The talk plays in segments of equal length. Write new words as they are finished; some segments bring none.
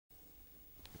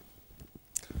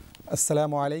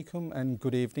Assalamu alaikum and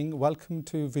good evening. Welcome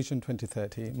to Vision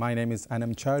 2030. My name is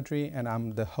Anam Chowdhury and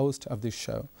I'm the host of this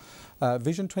show.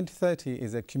 Vision 2030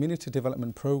 is a community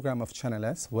development program of Channel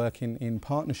S working in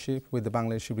partnership with the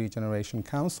Bangladeshi Regeneration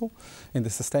Council in the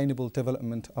sustainable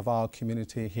development of our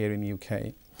community here in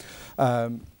UK.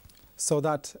 So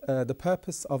that the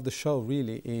purpose of the show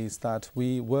really is that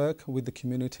we work with the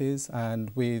communities and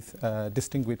with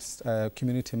distinguished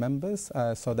community members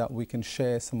so that we can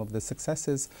share some of the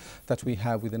successes that we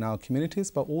have within our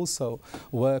communities, but also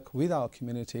work with our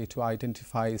community to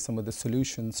identify some of the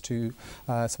solutions to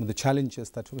some of the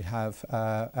challenges that we have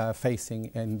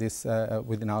facing in this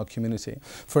within our community.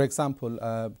 For example,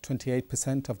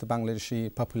 28% of the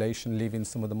Bangladeshi population live in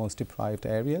some of the most deprived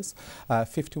areas.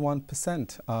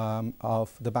 51%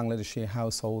 of the Bangladeshi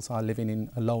households are living in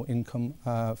low-income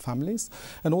families,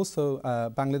 and also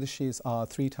Bangladeshis are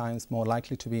 3 times more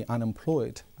likely to be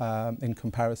unemployed in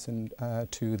comparison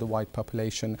to the white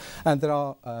population. And there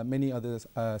are many other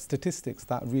statistics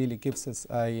that really gives us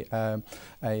a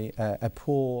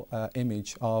poor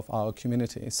image of our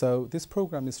community. So this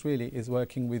program is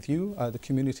working with you, the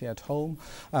community at home,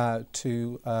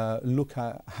 to look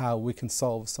at how we can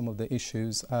solve some of the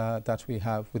issues that we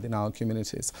have within our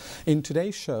communities. In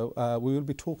today's show, we will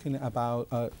be talking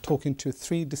to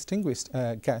 3 distinguished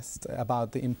guests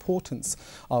about the importance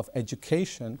of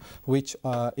education, which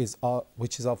is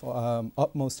of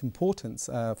utmost importance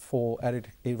for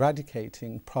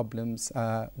eradicating problems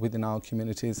within our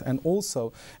communities. And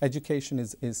also, education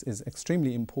is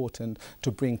extremely important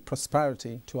to bring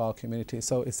prosperity to our community.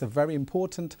 So it's a very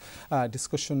important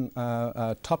discussion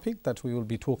topic that we will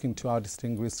be talking to our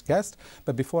distinguished guest.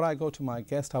 But before I go to my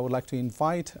guest, I would like to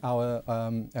invite our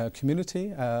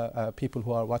community, people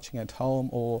who are watching at home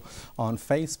or on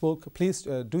Facebook. Please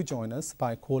do join us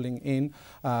by calling in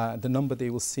the number they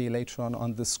will see later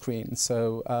on the screen.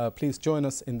 So please join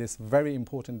us in this very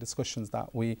important discussion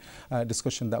that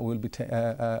will be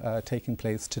taking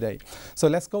place today. So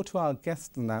let's go to our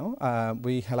guests now.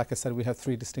 Like I said, we have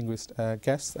 3 distinguished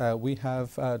guests. We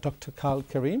have Dr. Karl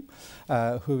Karim,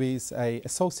 who is an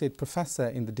associate professor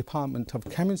in the Department of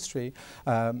Chemistry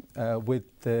with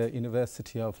the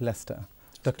University of Leicester.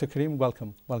 Dr. Karim,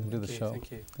 welcome to the show.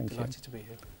 Thank you. Delighted to be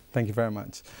here. Thank you very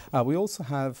much. We also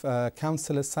have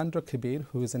Councillor Sandra Kabir,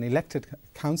 who is an elected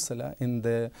councillor in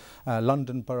the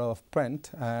London Borough of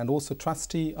Brent, and also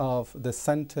trustee of the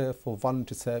Centre for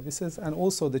Voluntary Services, and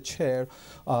also the chair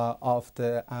of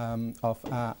the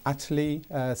Atlee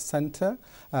Centre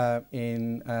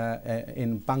in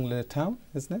Bangla Town,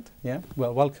 isn't it? Yeah.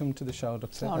 Well, welcome to the show,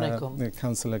 Dr.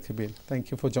 Councillor Kabir. Thank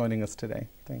you for joining us today.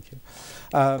 Thank you.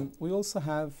 We also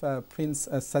have Prince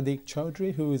Sadiq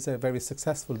Chowdhury, who is a very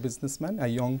successful businessman, a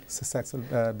young successful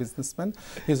businessman.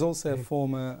 He's also a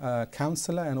former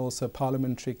councillor and also a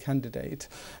parliamentary candidate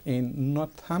in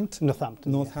Northampton.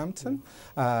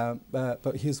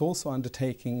 But he's also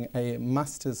undertaking a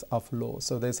Masters of Law.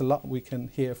 So there's a lot we can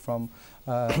hear from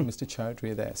Mr.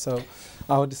 Chowdhury there. So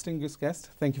our distinguished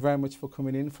guest, thank you very much for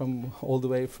coming in from all the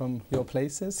way from your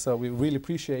places. So we really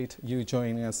appreciate you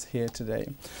joining us here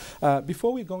today.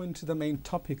 Before we go into the main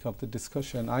topic of the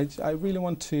discussion, I really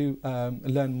want to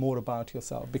learn more about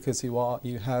yourself, because you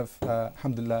have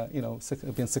alhamdulillah,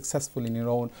 been successful in your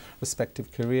own respective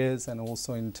careers and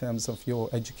also in terms of your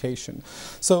education.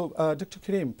 So Dr.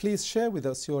 Karim, please share with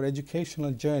us your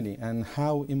educational journey and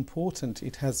how important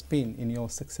it has been in your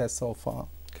success so far.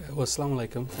 Okay. Well, assalamu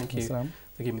alaikum. Thank you for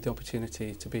giving me the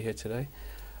opportunity to be here today.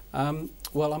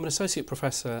 Well, I'm an associate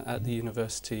professor at the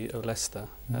University of Leicester,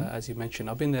 as you mentioned.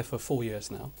 I've been there for 4 years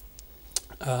now.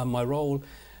 My role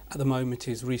at the moment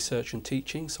is research and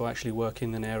teaching, so I actually work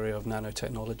in an area of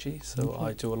nanotechnology, so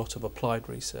I do a lot of applied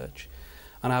research,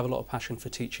 and I have a lot of passion for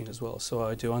teaching as well. So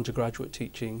I do undergraduate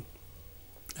teaching,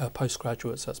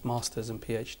 postgraduates, that's masters and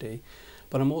PhD,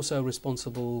 but I'm also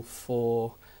responsible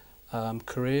for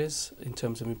careers in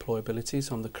terms of employability,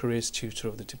 so I'm the careers tutor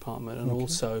of the department, and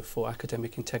also for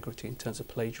academic integrity in terms of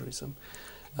plagiarism.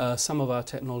 Some of our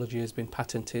technology has been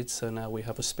patented, so now we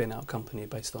have a spin-out company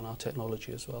based on our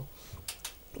technology as well,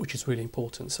 which is really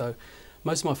important. So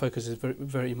most of my focus has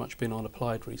very much been on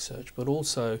applied research, but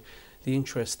also the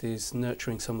interest is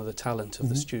nurturing some of the talent of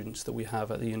the students that we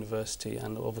have at the university,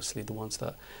 and obviously the ones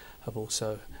that have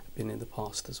also been in the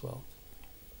past as well.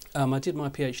 I did my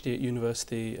PhD at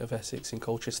University of Essex in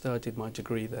Colchester. I did my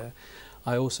degree there.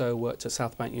 I also worked at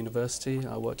Southbank University.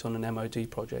 I worked on an MOD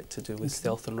project to do with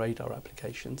stealth and radar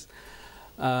applications.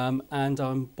 And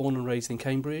I'm born and raised in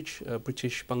Cambridge,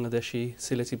 British Bangladeshi,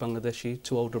 Sylheti Bangladeshi,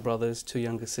 2 older brothers, 2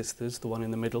 younger sisters, the one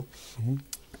in the middle.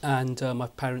 And my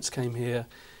parents came here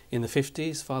in the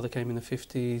 50s. Father came in the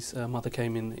 50s, mother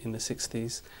came in the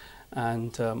 60s,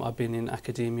 and I've been in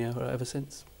academia ever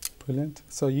since. Brilliant.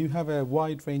 So you have a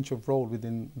wide range of role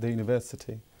within the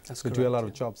university. That's correct. You do a lot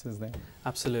of jobs, isn't it?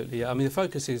 Absolutely. Yeah. I mean, the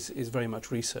focus is very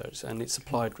much research, and it's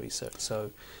applied research.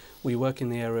 So we work in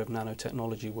the area of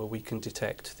nanotechnology, where we can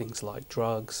detect things like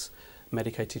drugs,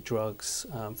 medicated drugs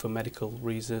for medical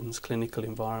reasons, clinical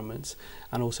environments,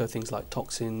 and also things like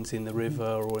toxins in the river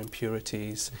or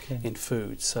impurities in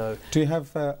food. So, do you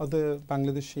have other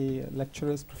Bangladeshi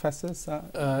lecturers, professors?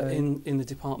 In the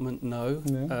department, no.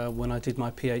 When I did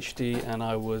my PhD, and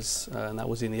that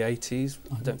was in the 80s,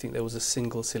 I don't think there was a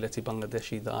single Sylheti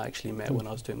Bangladeshi that I actually met when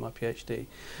I was doing my PhD.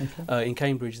 In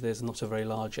Cambridge, there's not a very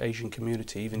large Asian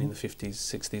community, even in the 50s,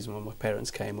 60s, when my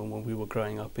parents came, and when we were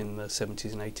growing up in the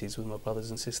 70s and 80s with my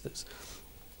brothers and sisters.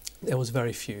 There was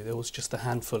very few. There was just a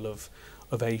handful of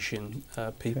Asian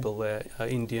people there,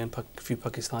 Indian, a few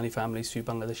Pakistani families, a few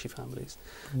Bangladeshi families.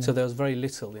 So there was very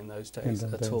little in those days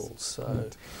at all. So,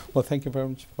 right. Well, thank you very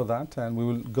much for that, and we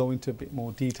will go into a bit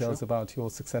more details about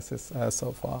your successes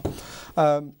so far.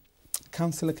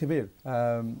 Councillor Kabir,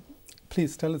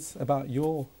 please tell us about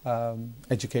your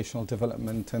educational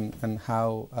development and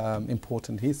how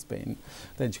important the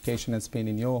education has been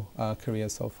in your career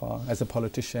so far as a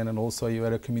politician, and also you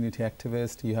are a community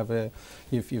activist.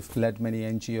 You've led many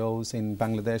NGOs in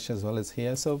Bangladesh as well as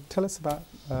here. So tell us about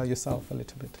yourself a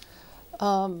little bit.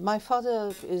 My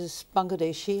father is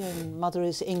Bangladeshi and mother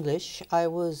is English. I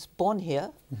was born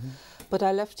here, but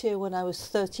I left here when I was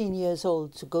 13 years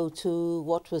old to go to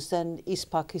what was then East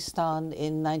Pakistan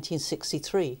in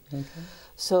 1963.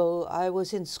 So I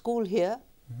was in school here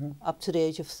up to the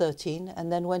age of 13,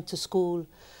 and then went to school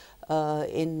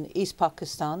in East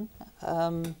Pakistan.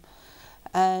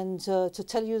 And to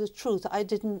tell you the truth, I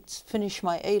didn't finish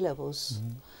my A-levels.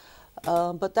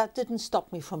 But that didn't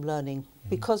stop me from learning.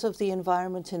 Because of the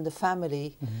environment in the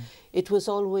family, it was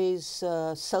always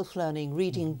self-learning,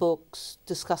 reading books,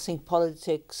 discussing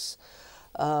politics,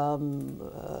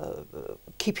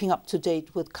 keeping up to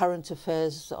date with current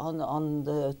affairs on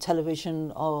the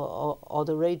television or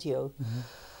the radio.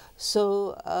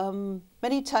 So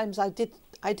many times I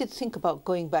did think about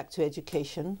going back to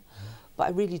education, but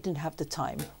I really didn't have the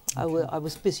time. I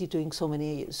was busy doing so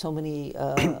many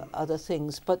other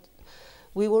things. But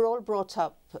we were all brought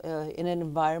up in an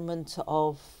environment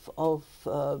of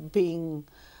being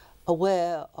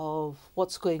aware of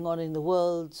what's going on in the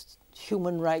world,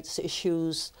 human rights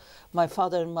issues. My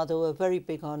father and mother were very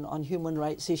big on human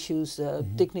rights issues,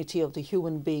 dignity of the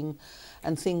human being,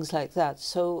 and things like that.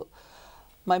 So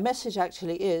my message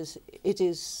actually is, it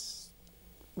is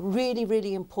really,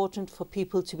 really important for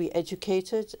people to be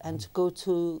educated and to go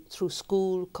through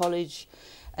school, college,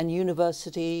 and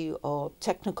university or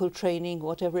technical training,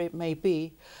 whatever it may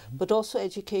be. But also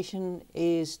education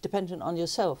is dependent on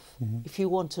yourself. If you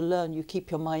want to learn, you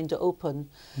keep your mind open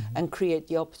and create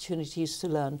the opportunities to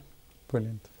learn.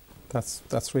 Brilliant.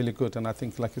 That's really good, and I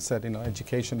think, like you said,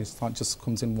 education is not just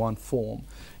comes in one form;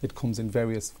 it comes in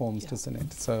various forms, doesn't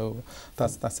it? So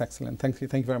that's excellent. Thank you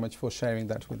very much for sharing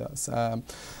that with us.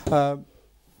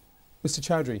 Mr.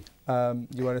 Chowdhury,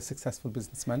 you are a successful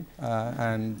businessman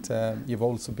and you've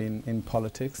also been in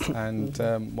politics, and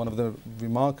one of the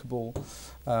remarkable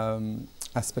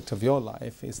aspects of your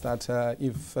life is that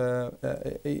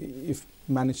you've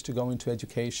managed to go into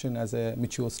education as a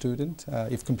mature student.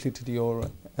 You've completed your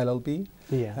LLB,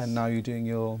 and now you're doing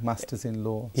your Masters in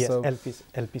Law. Yes, so LPC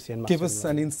and Masters. Give us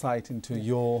an insight into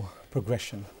your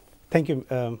progression. Thank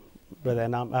you. Brother,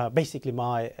 and basically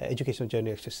my educational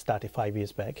journey actually started 5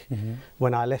 years back.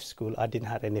 When I left school, I didn't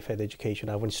have any further education.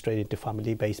 I went straight into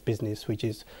family-based business, which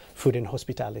is food and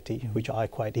hospitality, which I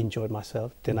quite enjoyed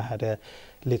myself. Then I had a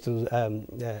little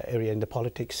area in the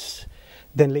politics.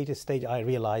 Then later stage, I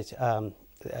realized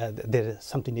there's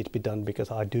something need to be done,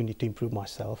 because I do need to improve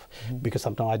myself, because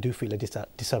sometimes I do feel a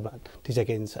disadvantage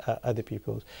against other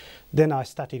people. Then I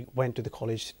went to the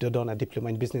college to do a diploma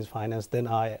in business finance. Then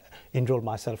I enrolled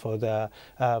myself for the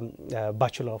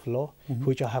Bachelor of Law,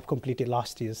 which I have completed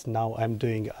last year. Now I'm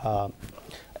doing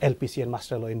LPC and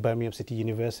Master of Law in Birmingham City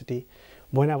University.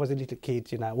 When I was a little kid,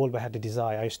 I always had a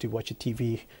desire. I used to watch a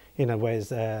TV,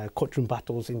 where courtroom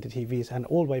battles in the TVs, and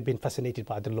always been fascinated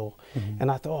by the law.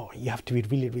 And I thought, oh, you have to be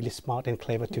really, really smart and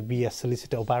clever to be a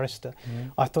solicitor or barrister.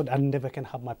 I thought I never can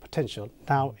have my potential.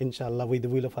 Now, inshallah, with the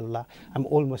will of Allah, I'm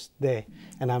almost there,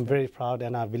 and I'm very proud,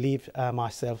 and I believe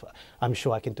myself. I'm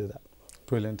sure I can do that.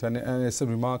 brilliant, and it's a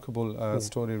remarkable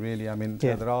story, really. I mean,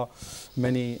 there are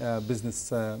many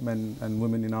businessmen and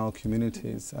women in our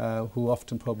communities who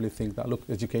often probably think that, look,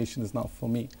 education is not for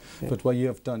me. But what you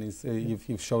have done is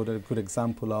you've showed a good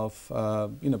example of,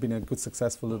 you know, being a good,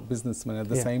 successful businessman at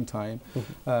the same time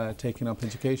taking up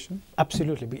education.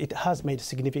 Absolutely, it has made a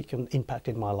significant impact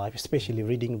in my life, especially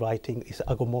reading, writing.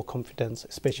 I got more confidence,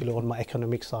 especially on my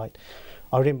economic side.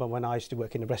 I remember when I used to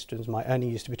work in the restaurants, my earning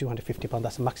used to be £250.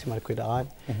 That's the maximum I could earn.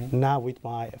 Now with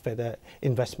my further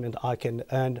investment, I can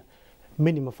earn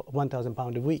minimum of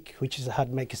 £1,000 a week, which has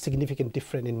made a significant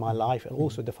difference in my life and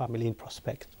also the family in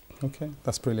prospect. Okay,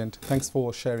 that's brilliant. Thanks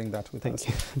for sharing that with us.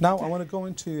 Now, I want to go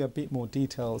into a bit more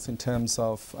details in terms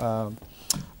of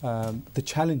the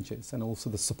challenges and also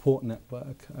the support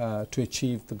network to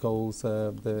achieve the goals,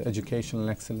 the educational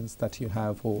excellence that you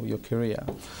have for your career.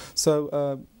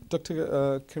 So,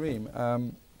 Dr.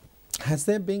 Kareem, has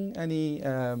there been any,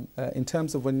 in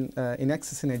terms of when in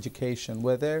accessing education,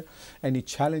 were there any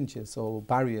challenges or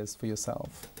barriers for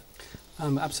yourself?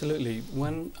 Absolutely.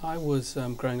 When I was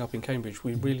growing up in Cambridge,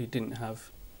 we really didn't have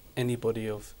anybody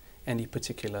of any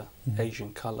particular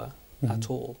Asian colour at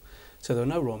all. So there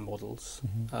were no role models.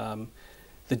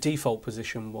 The default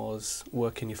position was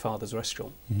work in your father's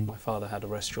restaurant. My father had a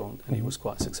restaurant and he was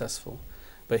quite successful.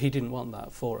 But he didn't want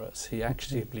that for us. He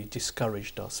actively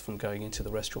discouraged us from going into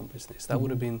the restaurant business. That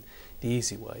would have been the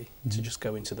easy way to just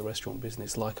go into the restaurant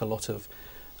business, like a lot of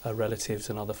relatives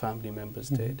and other family members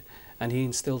did. And he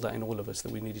instilled that in all of us,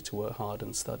 that we needed to work hard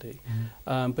and study.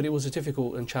 But it was a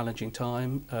difficult and challenging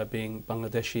time, being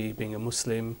Bangladeshi, being a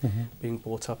Muslim, being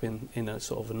brought up in a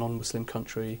sort of a non-Muslim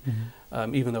country,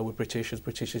 even though we're British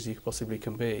as you possibly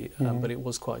can be. But it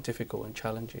was quite difficult and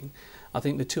challenging. I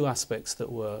think the two aspects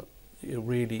that were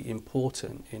really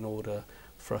important in order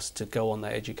for us to go on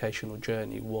that educational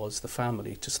journey was the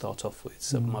family to start off with.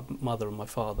 So my mother and my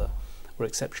father were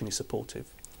exceptionally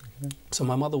supportive. So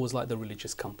my mother was like the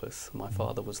religious compass. My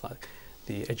father was like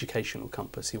the educational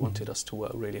compass. He wanted us to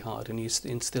work really hard, and he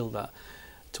instilled that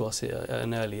to us at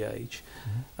an early age.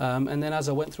 And then as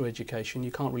I went through education,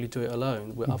 you can't really do it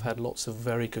alone. I've had lots of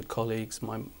very good colleagues.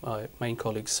 My main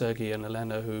colleagues, Sergey and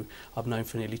Elena, who I've known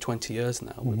for nearly 20 years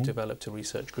now. We've developed a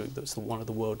research group that's one of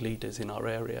the world leaders in our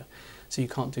area. So you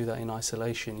can't do that in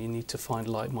isolation. You need to find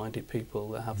like-minded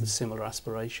people that have the similar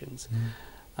aspirations.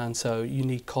 And so you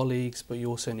need colleagues, but you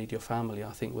also need your family.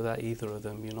 I think without either of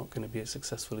them, you're not going to be as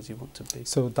successful as you want to be.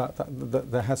 So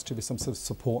there has to be some sort of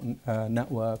support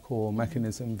network or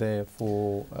mechanism there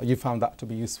for, you found that to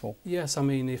be useful? Yes, I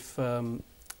mean,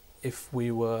 if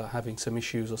we were having some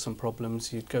issues or some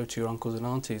problems, you'd go to your uncles and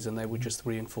aunties and they would just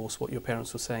reinforce what your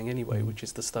parents were saying anyway, which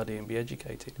is to study and be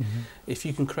educated. If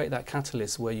you can create that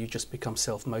catalyst where you just become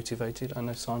self-motivated, I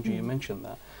know, Sandra, you mentioned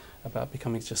that, about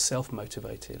becoming just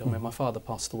self-motivated. I mean, my father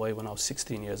passed away when I was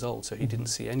 16 years old, so he didn't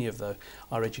see any of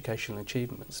our educational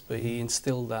achievements, but he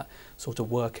instilled that sort of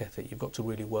work ethic. You've got to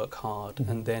really work hard,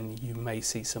 and then you may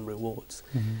see some rewards.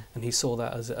 And he saw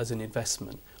that as an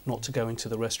investment, not to go into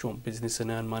the restaurant business and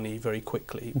earn money very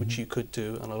quickly, which you could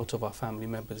do, and a lot of our family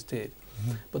members did,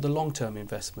 but the long-term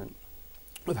investment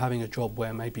of having a job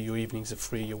where maybe your evenings are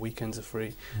free, your weekends are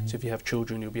free. So if you have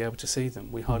children, you'll be able to see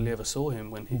them. We hardly ever saw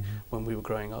him when we were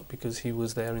growing up, because he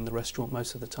was there in the restaurant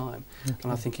most of the time.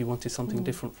 And I think he wanted something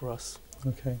different for us.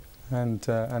 Okay. And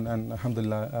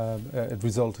alhamdulillah, it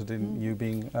resulted in you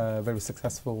being a very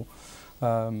successful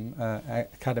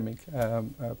academic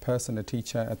person, a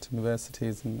teacher at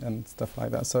universities and stuff like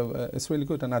that. So it's really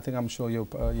good, and I think I'm sure your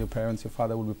parents, your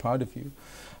father will be proud of you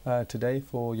today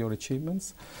for your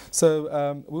achievements.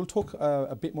 So we'll talk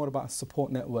a bit more about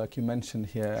support network you mentioned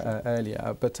here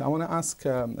earlier, but I want to ask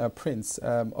Prince,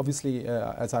 obviously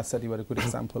as I said, you were a good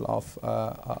example of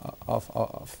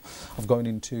going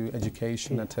into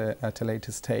education at a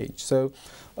later stage. So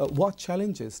what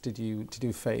challenges did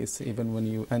you face even when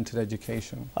you entered education?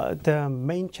 The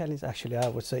main challenge, actually, I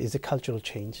would say, is the cultural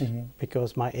change,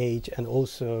 because my age, and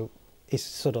also it's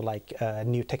sort of like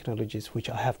new technologies which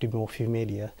I have to be more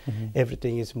familiar.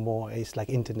 Everything is like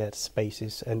internet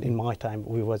spaces, and in my time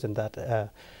we wasn't that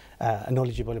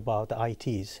knowledgeable about the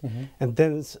ITs. And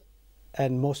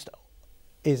most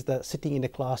is that sitting in a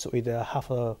class with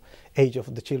half a age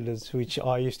of the children, which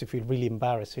I used to feel really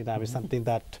embarrassed with. That was something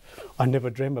that I never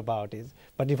dreamed about it.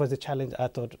 But it was a challenge. I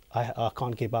thought I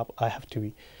can't give up. I have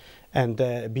to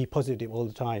be positive all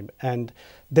the time. And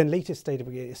then later stage,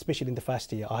 especially in the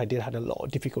first year, I had a lot of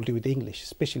difficulty with English,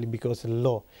 especially because the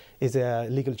law is a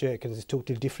legal jargon, it's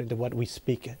totally different than what we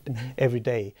speak every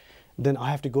day. Then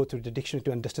I have to go through the dictionary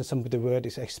to understand some of the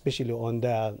words, especially on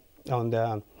the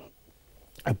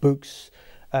books.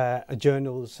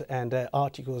 journals and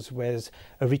articles was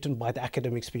written by the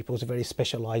academics people, was very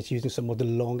specialized, using some of the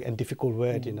long and difficult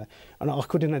words, you know, and I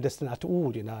couldn't understand at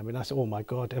all, you know. I mean, I said, oh my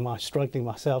God, am I struggling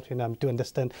myself, you know, to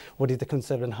understand what is the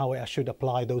concept and how I should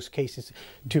apply those cases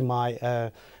to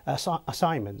my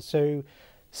assignments. So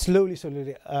slowly,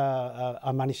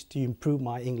 I managed to improve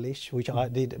my English, which I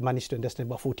did manage to understand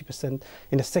about 40%.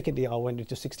 In the second year, I went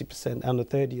into 60%, and the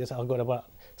third year, I got about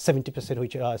 70%,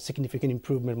 which is a significant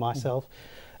improvement myself.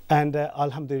 And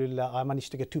alhamdulillah, I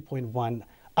managed to get 2.1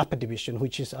 upper division,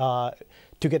 which is to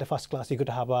get a first class, you got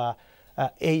to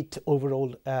have 8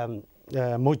 overall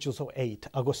modules of 8.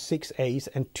 I got 6 A's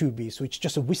and 2 B's, which is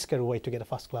just a whisker away to get a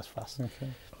first class pass.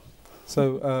 Okay.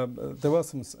 So there were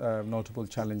some notable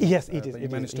challenges. Yes, it is. But you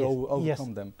managed to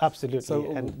overcome them. Absolutely. So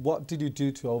what did you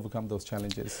do to overcome those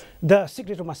challenges? The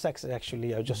secret of my success,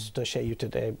 actually, I'll just share you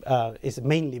today, is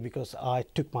mainly because I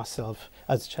took myself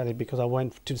as a challenge, because I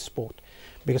went to sport.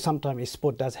 Because sometimes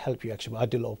sport does help you, actually. I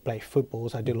do a lot of play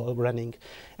footballs, I do a lot of running,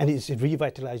 and it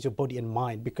revitalizes your body and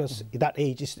mind, because at that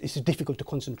age it's difficult to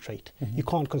concentrate. You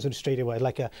can't concentrate straight away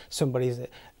like somebody is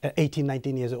 18,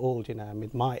 19 years old, you know. I mean,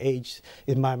 my age,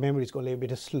 my memory is going a little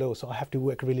bit slow, so I have to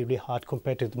work really, really hard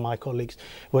compared to my colleagues,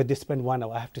 where they spend 1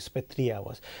 hour, I have to spend 3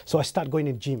 hours. So I start going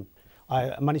to gym.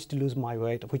 I managed to lose my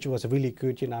weight, which was really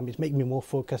good, you know. It made me more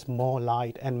focused, more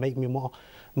light, and make me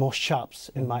more sharps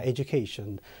in my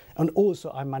education. And also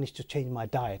I managed to change my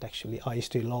diet, actually. I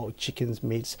used to eat a lot of chickens,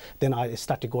 meats. Then I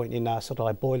started going in sort of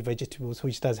like boiled vegetables,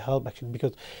 which does help, actually,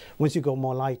 because once you go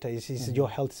more lighter, your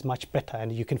health is much better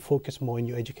and you can focus more in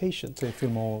your education. So you feel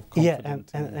more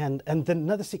confident. Yeah, and then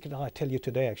another secret I tell you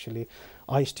today, actually,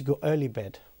 I used to go early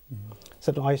bed.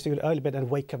 So I used to go early bed and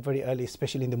wake up very early,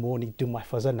 especially in the morning, do my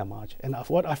Fajr namaz. And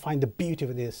what I find the beauty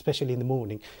of this, especially in the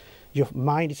morning, your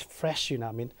mind is fresh, you know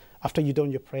what I mean? After you've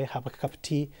done your prayer, have a cup of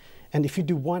tea. And if you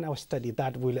do 1 hour study,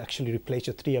 that will actually replace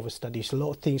your 3 hour studies. A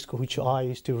lot of things which I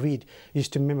used to read,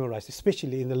 used to memorize,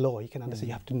 especially in the law. You can understand,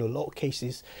 you have to know a lot of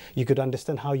cases. You could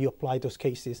understand how you apply those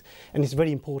cases. And it's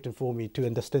very important for me to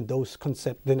understand those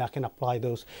concepts, then I can apply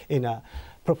those in a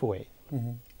proper way.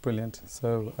 Brilliant.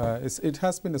 So it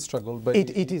has been a struggle, but it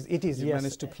is. You yes.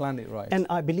 managed to plan it right. And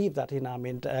I believe that, you know, I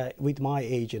mean, with my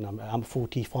age, you know, I'm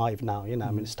 45 now, you know,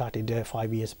 I mean, started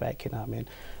 5 years back, you know, I mean,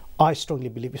 I strongly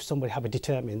believe if somebody have a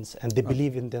determines and they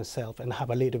believe in themselves and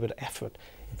have a little bit of effort,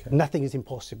 nothing is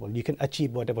impossible. You can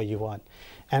achieve whatever you want.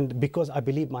 And because I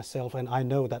believe myself and I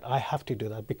know that I have to do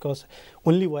that, because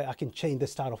only way I can change the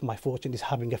start of my fortune is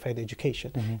having a further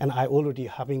education. And I already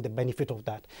having the benefit of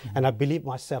that. And I believe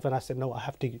myself, and I said, no, I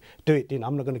have to do it. You know,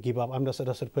 I'm not going to give up. I'm not the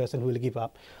sort of person who will give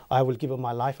up. I will give up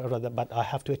my life, rather, but I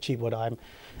have to achieve what I'm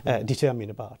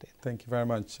determined about it. Thank you very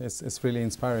much. It's really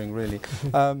inspiring, really.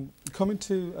 Coming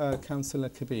to Councillor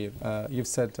Kabir, you've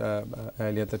said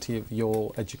earlier that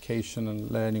your education and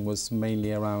learning was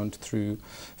mainly around through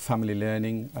family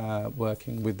learning,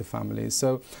 working with the families.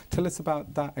 So tell us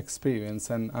about that experience.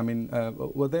 And I mean,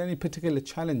 were there any particular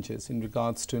challenges in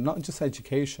regards to not just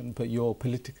education, but your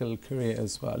political career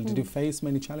as well? Did you face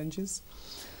many challenges?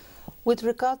 With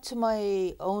regard to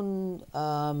my own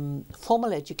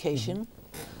formal education,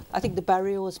 I think the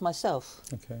barrier was myself.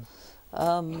 Okay.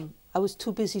 I was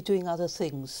too busy doing other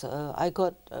things. I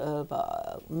got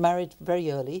married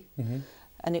very early,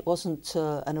 and it wasn't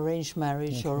an arranged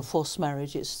marriage or a forced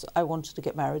marriage. I wanted to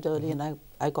get married early, and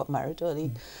I got married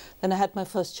early. Then I had my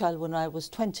first child when I was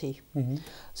 20.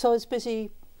 So I was busy,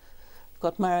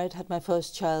 got married, had my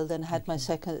first child, then had my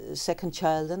second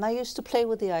child. And I used to play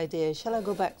with the idea, shall I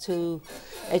go back to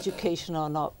education or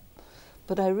not?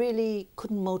 But I really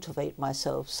couldn't motivate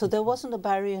myself. So there wasn't a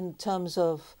barrier in terms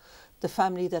of the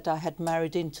family that I had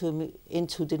married into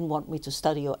didn't want me to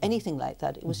study or anything like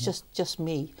that. It was just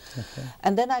me.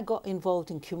 And then I got involved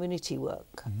in community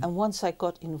work. And once I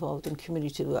got involved in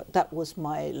community work, that was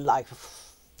my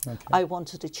life. I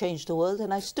wanted to change the world,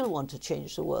 and I still want to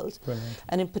change the world. Brilliant.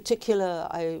 And in particular,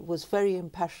 I was very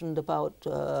impassioned about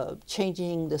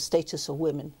changing the status of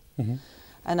women.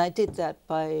 And I did that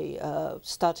by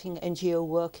starting NGO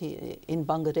work in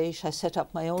Bangladesh. I set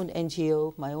up my own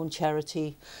NGO, my own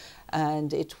charity,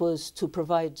 and it was to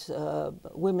provide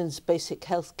women's basic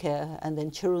health care and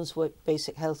then children's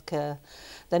basic health care.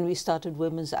 Then we started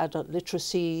women's adult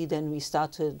literacy, then we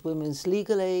started women's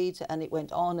legal aid, and it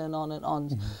went on and on and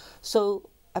on. So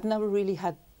I've never really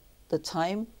had the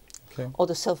time or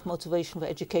the self-motivation for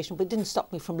education, but it didn't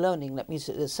stop me from learning, let me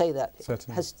say that.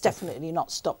 Certainly. It has definitely not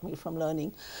stopped me from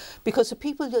learning, because the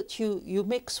people that you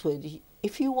mix with,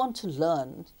 if you want to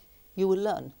learn, you will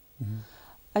learn.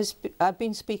 I've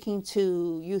been speaking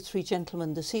to you three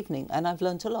gentlemen this evening, and I've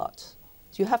learned a lot.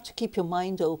 You have to keep your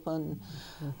mind open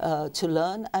to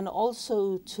learn, and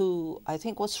also to, I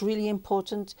think what's really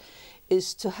important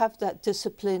is to have that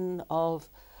discipline of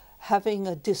having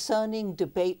a discerning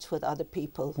debate with other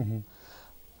people.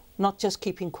 Not just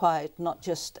keeping quiet, not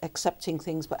just accepting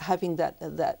things, but having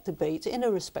that debate in a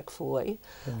respectful way.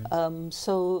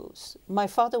 So my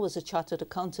father was a chartered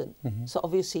accountant, so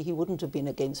obviously he wouldn't have been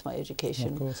against my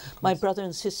education. Of course. My brother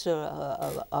and sister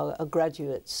are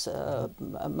graduates.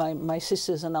 My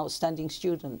sister's an outstanding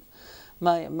student.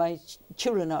 My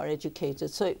children are educated.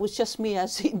 So it was just me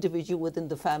as the individual within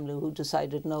the family who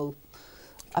decided, no,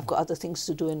 I've got other things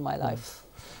to do in my life.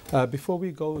 Before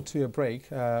we go to a break,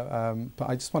 but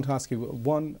I just want to ask you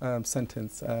one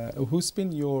sentence. Who's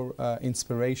been your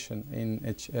inspiration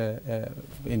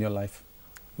in your life?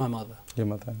 My mother. Your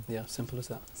mother? Yeah, simple as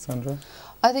that. Sandra?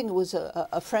 I think it was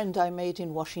a friend I made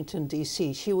in Washington,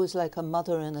 D.C. She was like a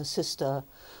mother and a sister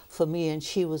for me, and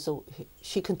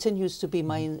she continues to be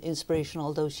my inspiration,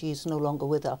 although she's no longer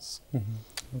with us.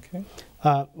 Okay.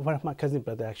 One of my cousin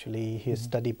brother, actually, he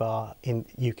studied bar in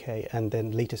UK, and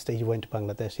then later stage he went to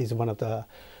Bangladesh. He's one of the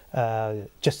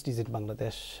justices in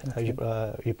Bangladesh. Okay.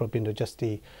 You probably know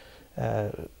Justice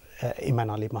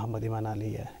Muhammad Iman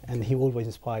Ali, and he always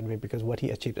inspired me because what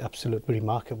he achieved absolutely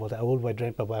remarkable. I always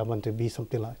dreamt about I want to be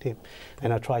something like him,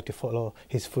 and I try to follow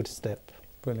his footsteps.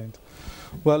 Brilliant.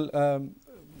 Well,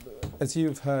 as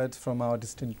you've heard from our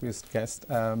distinguished guest,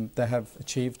 they have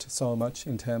achieved so much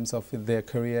in terms of their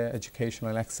career,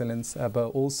 educational excellence, but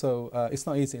also it's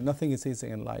not easy. Nothing is easy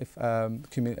in life.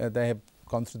 They have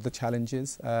gone through the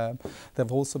challenges.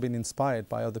 They've also been inspired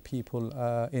by other people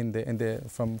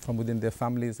from within their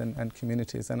families and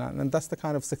communities, and that's the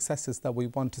kind of successes that we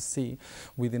want to see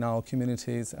within our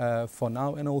communities for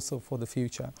now and also for the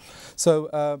future.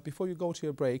 So before you go to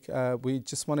your break, we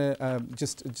just want to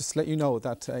just let you know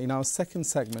that in our second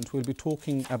segment we'll be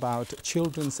talking about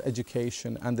children's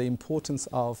education and the importance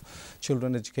of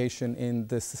children's education in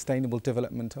the sustainable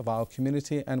development of our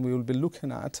community, and we will be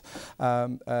looking at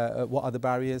what are the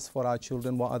barriers for our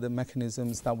children, what are the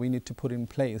mechanisms that we need to put in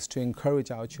place to encourage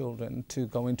our children to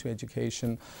go into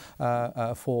education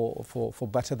for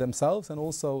better themselves and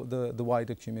also the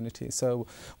wider community. So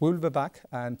we'll be back,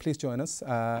 and please join us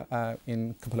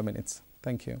in a couple of minutes.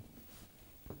 Thank you.